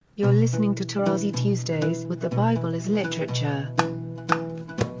You're listening to Tarazi Tuesdays with the Bible as Literature.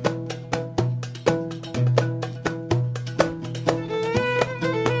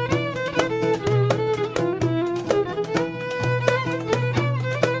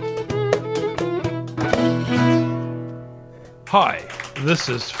 Hi, this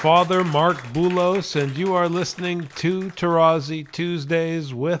is Father Mark Boulos, and you are listening to Tarazi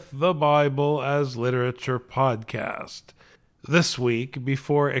Tuesdays with the Bible as Literature podcast. This week,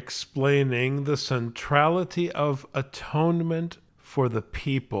 before explaining the centrality of atonement for the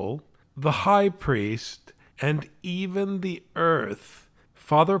people, the high priest, and even the earth,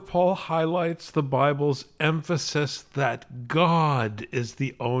 Father Paul highlights the Bible's emphasis that God is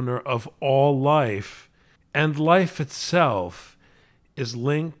the owner of all life, and life itself is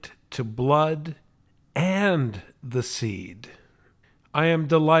linked to blood and the seed. I am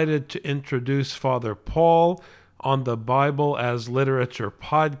delighted to introduce Father Paul on the Bible as Literature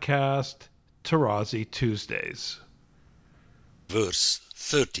podcast, Tarazi Tuesdays. Verse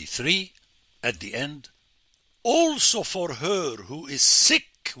 33 at the end, also for her who is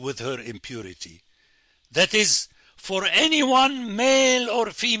sick with her impurity, that is, for anyone, male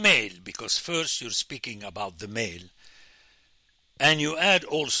or female, because first you're speaking about the male, and you add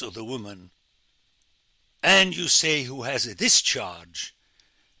also the woman, and you say who has a discharge,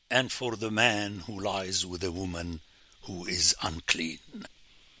 and for the man who lies with a woman who is unclean.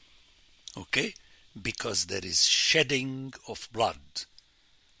 Okay? Because there is shedding of blood.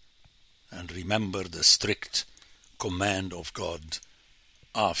 And remember the strict command of God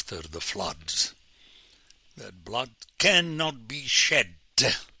after the flood, that blood cannot be shed.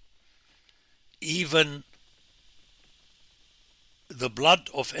 Even the blood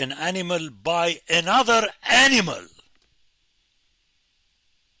of an animal by another animal.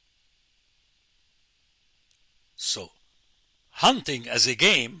 So, hunting as a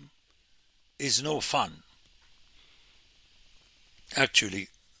game is no fun. Actually,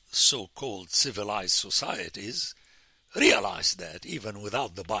 so-called civilized societies realize that, even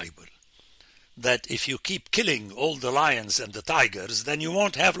without the Bible, that if you keep killing all the lions and the tigers, then you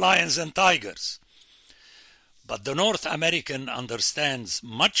won't have lions and tigers. But the North American understands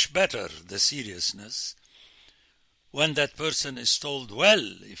much better the seriousness when that person is told, well,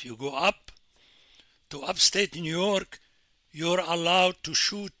 if you go up to upstate New York, you're allowed to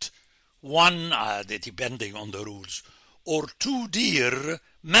shoot one, depending on the rules, or 2 deer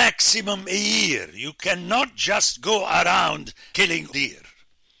maximum a year. You cannot just go around killing deer.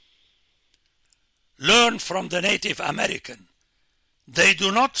 Learn from the Native American. They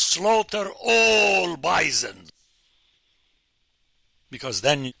do not slaughter all bison, because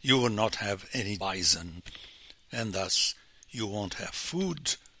then you will not have any bison, and thus you won't have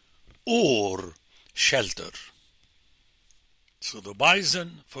food or shelter. So the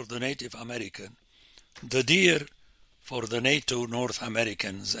bison for the Native American, the deer for the NATO North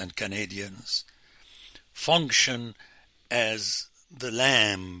Americans and Canadians, function as the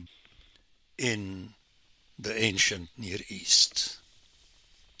lamb in the ancient Near East.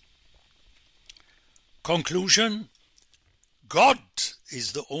 Conclusion: God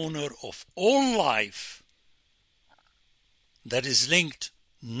is the owner of all life that is linked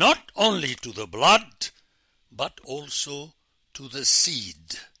not only to the blood, but also to the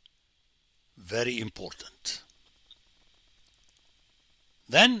seed. Very important.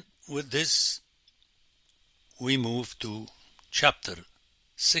 Then, with this, we move to chapter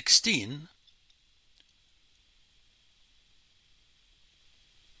 16,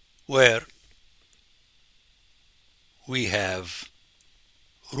 where we have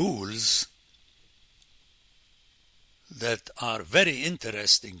rules that are very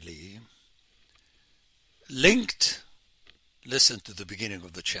interestingly linked, listen to the beginning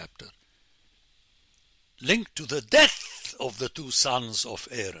of the chapter, linked to the death of the 2 sons of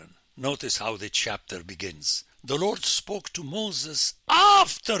Aaron. Notice how the chapter begins. The Lord spoke to Moses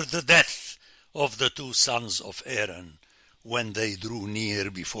after the death of the 2 sons of Aaron, when they drew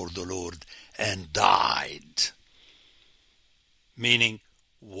near before the Lord and died. Meaning,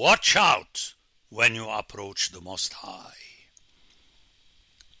 watch out when you approach the Most High.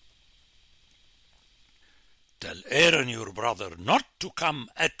 Tell Aaron your brother not to come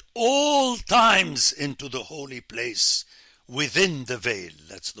at all times into the holy place within the veil.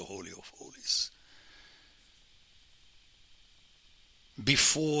 That's the Holy of Holies.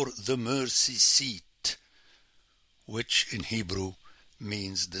 Before the mercy seat, which in Hebrew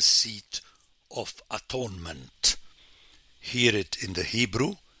means the seat of atonement. Hear it in the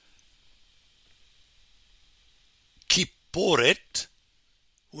Hebrew. Kipporet,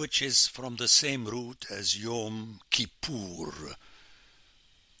 which is from the same root as Yom Kippur,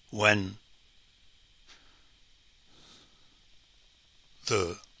 when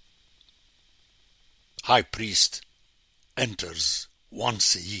the high priest enters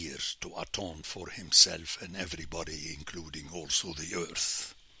once a year to atone for himself and everybody, including also the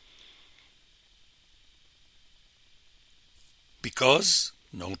earth. Because,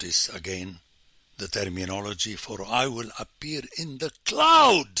 notice again the terminology, for I will appear in the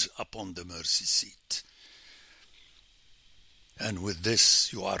cloud upon the mercy seat. And with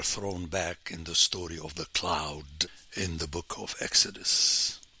this you are thrown back in the story of the cloud in the book of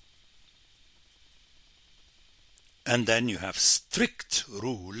Exodus. And then you have strict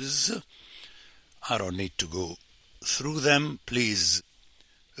rules. I don't need to go through them. Please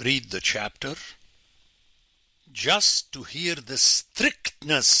read the chapter just to hear the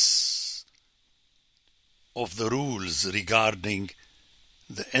strictness of the rules regarding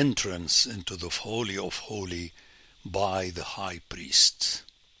the entrance into the Holy of Holies by the high priest.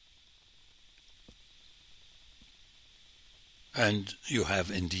 And you have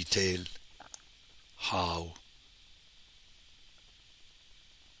in detail how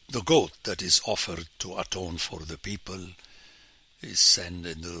the goat that is offered to atone for the people is sent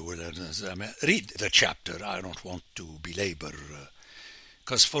into the wilderness. Read the chapter. I don't want to belabor,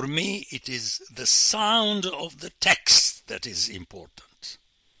 because for me it is the sound of the text that is important.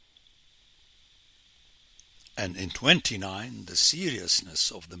 And in 29, the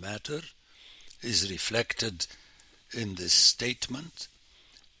seriousness of the matter is reflected in this statement,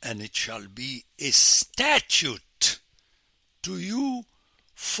 and it shall be a statute to you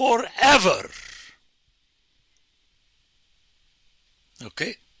forever.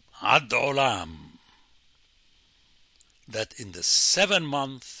 Okay? Ad olam. That in the 7th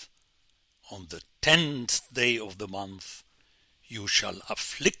month, on the 10th day of the month, you shall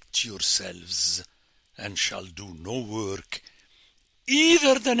afflict yourselves and shall do no work,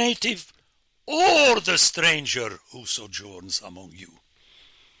 either the native or the stranger who sojourns among you.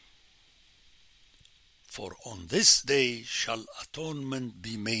 For on this day shall atonement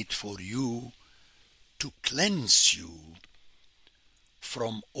be made for you to cleanse you.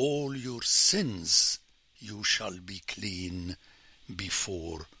 From all your sins you shall be clean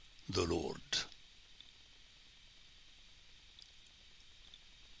before the Lord.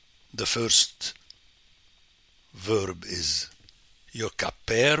 The first verb is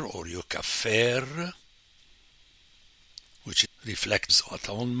yokaper or yokafer, which reflects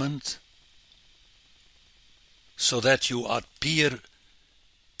atonement, so that you appear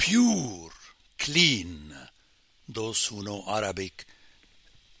pure, clean. Those who know Arabic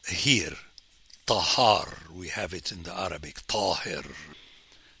here, tahar, we have it in the Arabic, tahir,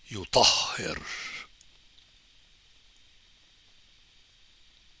 yutahhir.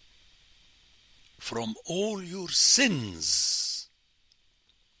 From all your sins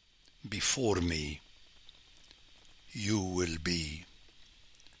before me, you will be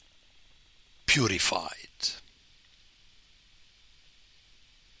purified.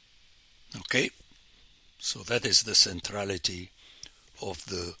 Okay? So that is the centrality of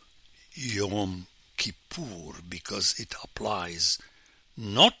the Yom Kippur, because it applies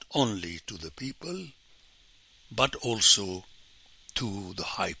not only to the people, but also to the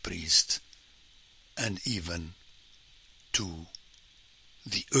high priest and even to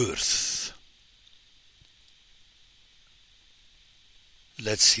the earth.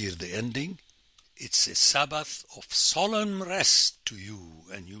 Let's hear the ending. It's a Sabbath of solemn rest to you,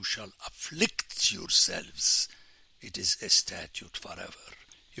 and you shall afflict yourselves. It is a statute forever.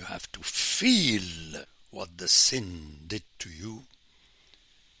 You have to feel what the sin did to you.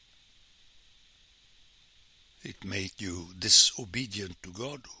 It made you disobedient to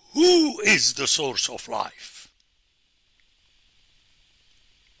God, who is the source of life.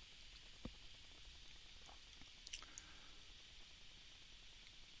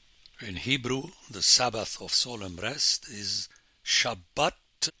 In Hebrew, the Sabbath of solemn rest is Shabbat,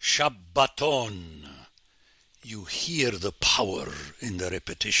 Shabbaton. You hear the power in the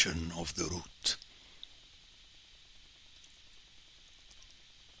repetition of the root.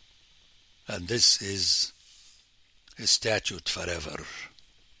 And this is a statute forever.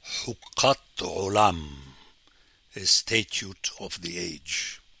 Hukat olam, a statute of the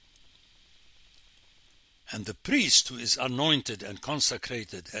age. And the priest who is anointed and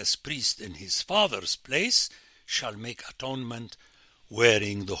consecrated as priest in his father's place shall make atonement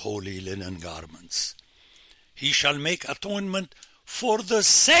wearing the holy linen garments. He shall make atonement for the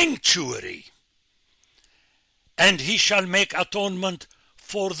sanctuary, and he shall make atonement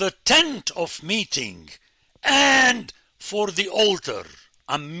for the tent of meeting and for the altar.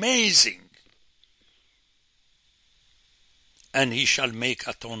 Amazing. And he shall make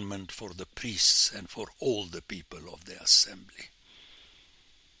atonement for the priests and for all the people of the assembly.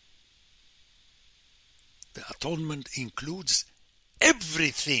 The atonement includes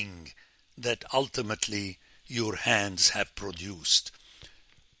everything that ultimately your hands have produced.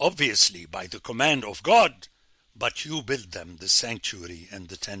 Obviously by the command of God, but you build them, the sanctuary and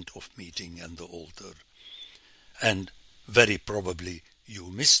the tent of meeting and the altar. And very probably you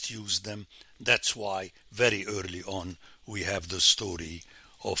misused them. That's why very early on we have the story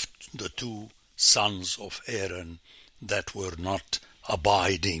of the two sons of Aaron that were not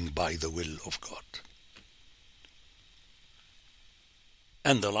abiding by the will of God.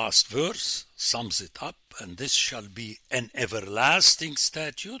 And the last verse sums it up, and this shall be an everlasting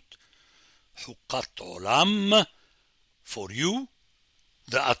statute, Hukat Olam, for you.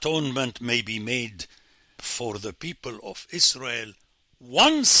 The atonement may be made for the people of Israel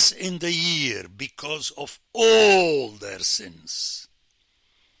once in the year because of all their sins.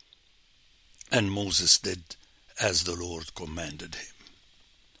 And Moses did as the Lord commanded him.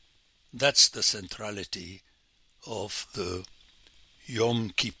 That's the centrality of the Yom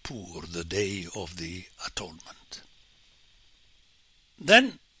Kippur, the Day of the Atonement.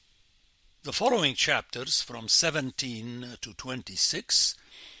 Then, the following chapters from 17 to 26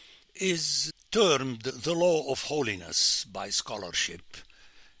 is termed the law of holiness by scholarship.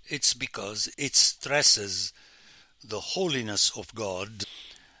 It's because it stresses the holiness of God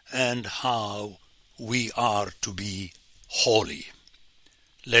and how we are to be holy.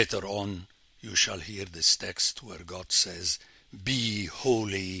 Later on, you shall hear this text where God says, "Be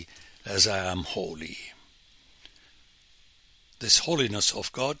holy as I am holy." This holiness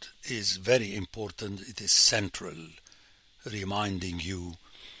of God is very important. It is central, reminding you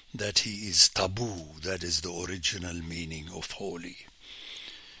that he is taboo. That is the original meaning of holy.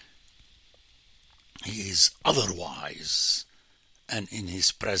 He is otherwise, and in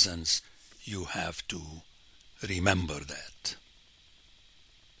his presence you have to remember that.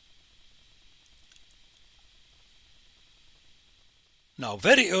 Now,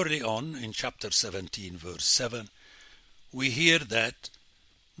 very early on in chapter 17, verse 7, we hear that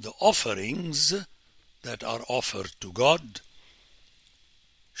the offerings that are offered to God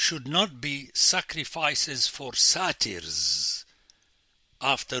should not be sacrifices for satyrs,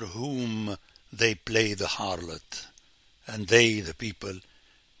 after whom they play the harlot, and they, the people,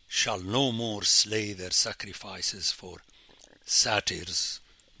 shall no more slay their sacrifices for satyrs,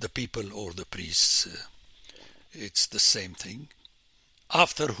 the people or the priests. It's the same thing.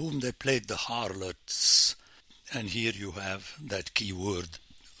 After whom they played the harlots, and here you have that key word,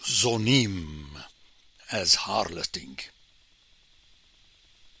 zonim, as harloting.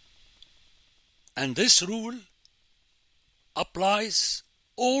 And this rule applies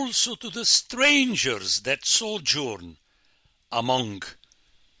also to the strangers that sojourn among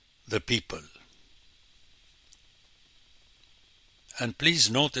the people. And please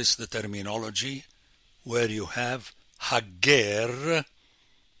notice the terminology where you have Hager,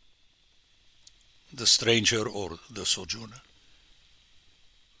 the stranger or the sojourner.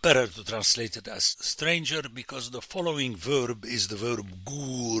 Better to translate it as stranger, because the following verb is the verb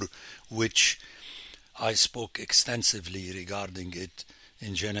gur, which I spoke extensively regarding it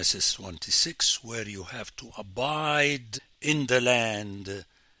in Genesis 26, where you have to abide in the land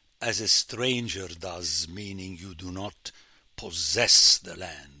as a stranger does, meaning you do not possess the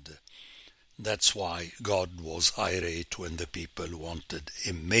land. That's why God was irate when the people wanted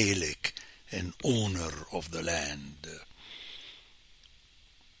a Melech, an owner of the land.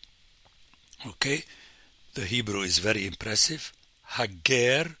 Okay, the Hebrew is very impressive.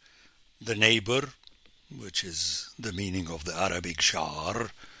 Hager, the neighbor, which is the meaning of the Arabic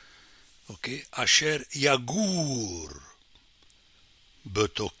jar. Okay, Asher Yagur,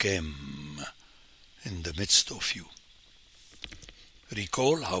 Betokem, in the midst of you.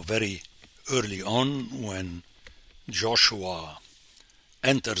 Recall how very early on, when Joshua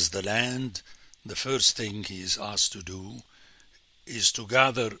enters the land, the first thing he is asked to do is to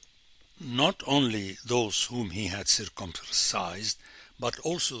gather not only those whom he had circumcised, but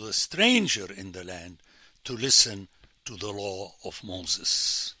also the stranger in the land to listen to the law of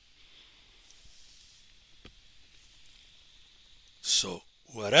Moses. So,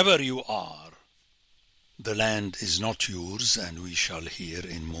 wherever you are, the land is not yours, and we shall hear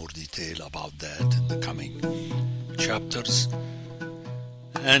in more detail about that in the coming chapters.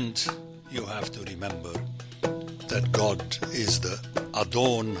 And you have to remember that God is the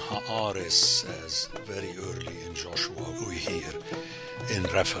Adon Haares, as very early in Joshua we hear in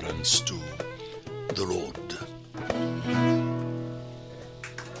reference to the Lord.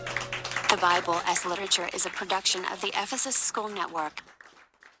 The Bible as Literature is a production of the Ephesus School Network.